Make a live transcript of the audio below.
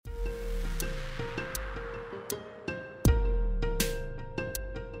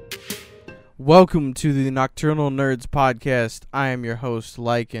Welcome to the Nocturnal Nerds podcast. I am your host,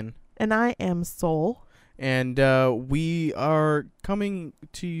 Lycan. And I am Soul. And we are coming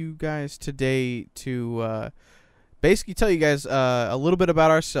to you guys today to basically tell you guys a little bit about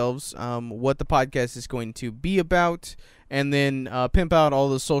ourselves, what the podcast is going to be about, and then pimp out all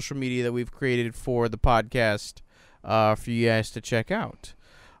the social media that we've created for the podcast for you guys to check out.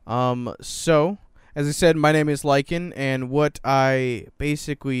 So, as I said, my name is Lycan, and what I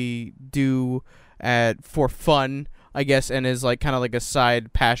basically do for fun, I guess, and is like kind of like a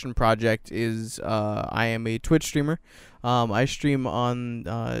side passion project is I am a Twitch streamer. I stream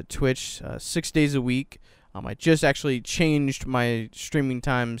on Twitch 6 days a week. I just actually changed my streaming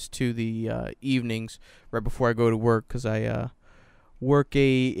times to the evenings right before I go to work because I work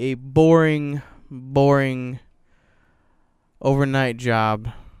a boring overnight job.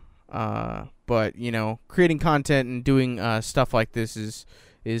 But, you know, creating content and doing stuff like this is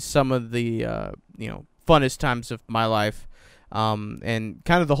some of the, funnest times of my life. And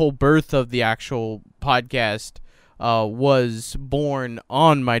kind of the whole birth of the actual podcast was born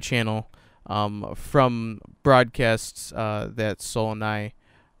on my channel from broadcasts that Soul and I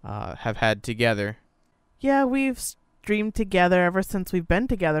have had together. Yeah, we've streamed together ever since we've been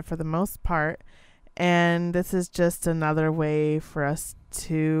together for the most part. And this is just another way for us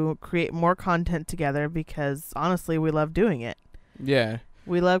to create more content together because, honestly, we love doing it. Yeah.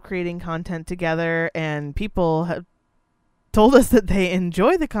 We love creating content together, and people have told us that they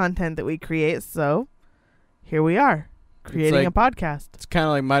enjoy the content that we create, so here we are, creating a podcast. It's kind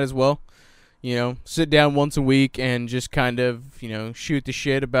of like might as well, sit down once a week and just kind of, shoot the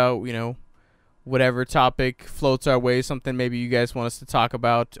shit about, whatever topic floats our way, something maybe you guys want us to talk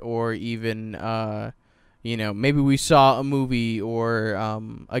about, or even, maybe we saw a movie or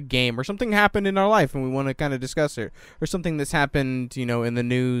a game or something happened in our life and we want to kind of discuss it, or something that's happened, in the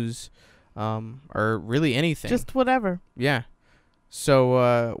news, or really anything. Just whatever. Yeah.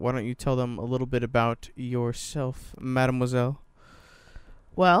 So why don't you tell them a little bit about yourself, mademoiselle?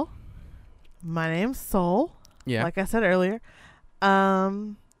 Well, my name's Soul. Yeah. Like I said earlier.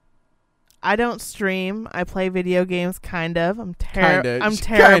 I don't stream. I play video games, kind of. I'm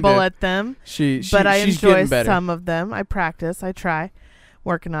terrible at them. But I enjoy some of them. I practice. I try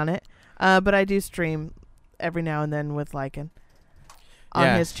working on it. But I do stream every now and then with Lycan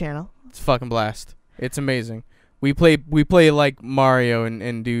on his channel. It's fucking blast. It's amazing. We play like Mario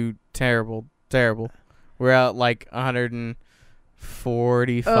and do terrible. We're at like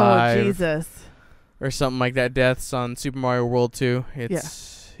 145. Oh, Jesus. Or something like that. Deaths on Super Mario World 2.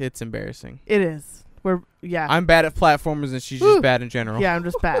 It's embarrassing. It is. I'm bad at platformers and she's just bad in general. Yeah, I'm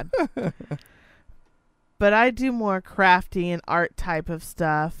just bad. But I do more crafty and art type of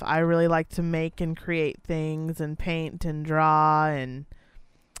stuff. I really like to make and create things and paint and draw and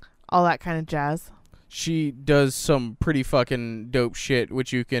all that kind of jazz. She does some pretty fucking dope shit,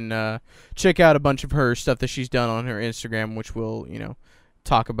 which you can check out a bunch of her stuff that she's done on her Instagram, which we'll,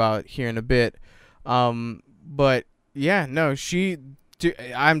 talk about here in a bit. But yeah, no,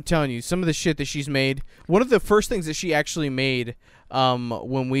 I'm telling you, some of the shit that she's made. One of the first things that she actually made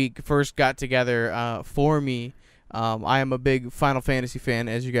when we first got together for me, I am a big Final Fantasy fan,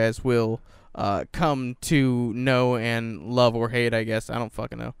 as you guys will come to know and love or hate, I guess. I don't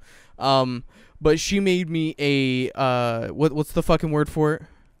fucking know. But she made me a, what's the fucking word for it?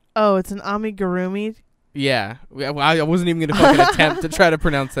 Oh, it's an amigurumi. Yeah, I wasn't even gonna fucking attempt to try to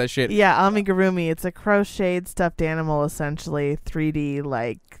pronounce that shit. Yeah, amigurumi. It's a crocheted stuffed animal, essentially 3D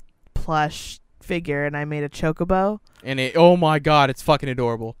like plush figure, and I made a chocobo. And oh my god, it's fucking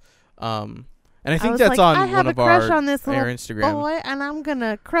adorable. And I think that's on one of our Instagram. Boy, and I'm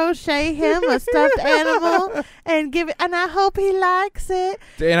gonna crochet him a stuffed animal and give it, and I hope he likes it.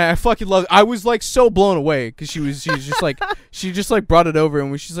 And I fucking love it. I was like so blown away because she was just like she just like brought it over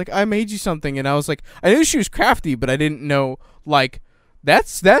and she's like, I made you something, and I was like, I knew she was crafty, but I didn't know like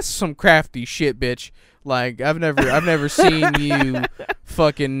that's some crafty shit, bitch. Like I've never seen you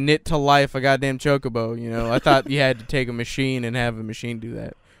fucking knit to life a goddamn chocobo. I thought you had to take a machine and have a machine do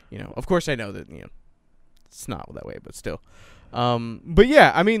that. Of course I know that, it's not that way, but still. But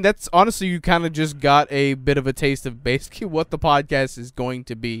yeah, I mean, that's honestly, you kind of just got a bit of a taste of basically what the podcast is going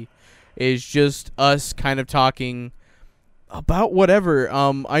to be, is just us kind of talking about whatever.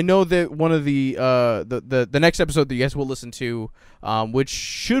 I know that one of the next episode that you guys will listen to, which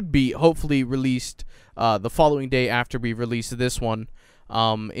should be hopefully released the following day after we release this one,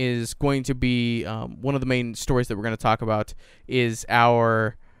 is going to be one of the main stories that we're going to talk about is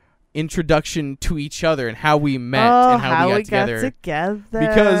our introduction to each other and how we met and how we got together.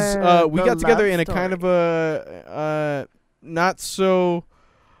 Because we got together in a kind of a not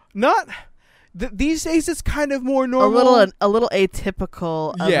these days it's kind of more normal. A little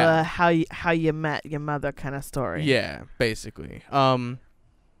atypical of a how you met your mother kind of story. Yeah, basically.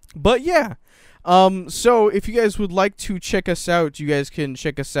 But yeah. So if you guys would like to check us out, you guys can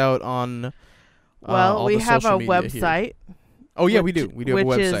check us out on all we have a website. Here. Oh yeah, we do. We do have a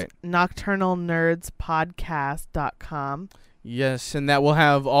website. Which is nocturnalnerdspodcast.com. Yes, and that will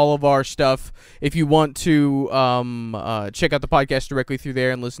have all of our stuff. If you want to check out the podcast directly through there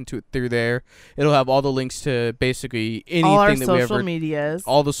and listen to it through there, it'll have all the links to basically anything all our that we ever. Social medias.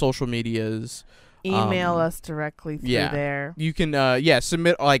 All the social medias. Email us directly through there. You can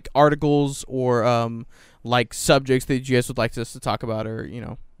submit like articles or like subjects that you guys would like us to talk about, or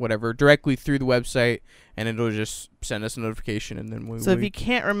whatever, directly through the website, and it'll just send us a notification, and then if you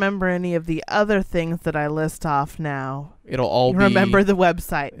can't remember any of the other things that I list off now, it'll all remember the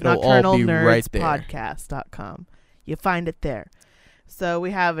website, nocturnalnerdspodcast.com. You find it there. So we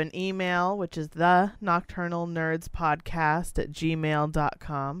have an email, which is the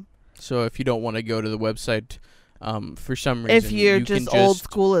nocturnalnerdspodcast@gmail.com. So if you don't want to go to the website, for some reason, if you're just old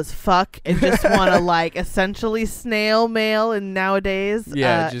school as fuck and just want to essentially snail mail, and nowadays,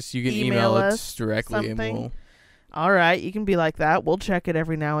 you can email us directly, and we'll. All right, you can be like that. We'll check it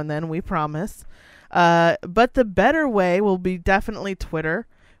every now and then. We promise. But the better way will be definitely Twitter.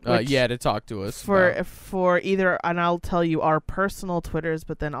 To talk to us for either, and I'll tell you our personal Twitters,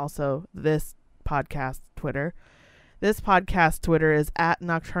 but then also this podcast Twitter. This podcast Twitter is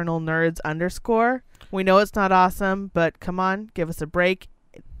 @nocturnalnerds_. We know it's not awesome, but come on, give us a break.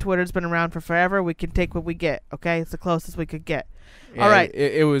 Twitter's been around for forever. We can take what we get, okay? It's the closest we could get. Yeah, all right.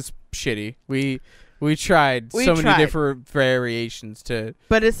 It was shitty. We tried many different variations to.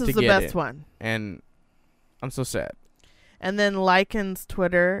 But this is the best one. And I'm so sad. And then Lycan's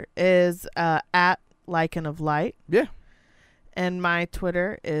Twitter is @LycanOfLight. Yeah. And my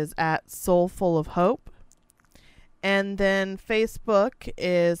Twitter is @SoulFulOfHope. And then Facebook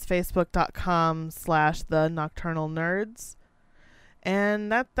is facebook.com/thenocturnalnerds.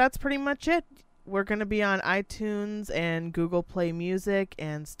 And that's pretty much it. We're going to be on iTunes and Google Play Music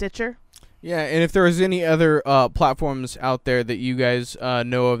and Stitcher. Yeah, and if there is any other platforms out there that you guys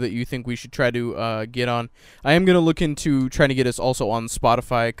know of that you think we should try to get on, I am going to look into trying to get us also on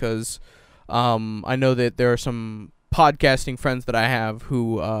Spotify, because I know that there are some podcasting friends that I have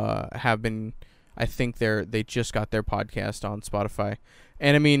who have been... I think they just got their podcast on Spotify.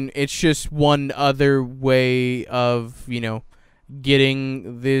 And I mean, it's just one other way of,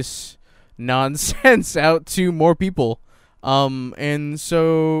 getting this nonsense out to more people. And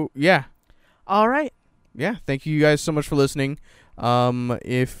so, yeah. All right. Yeah. Thank you guys so much for listening.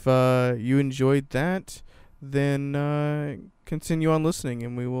 If you enjoyed that, then continue on listening,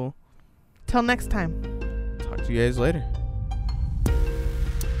 and we will. Till next time. Talk to you guys later.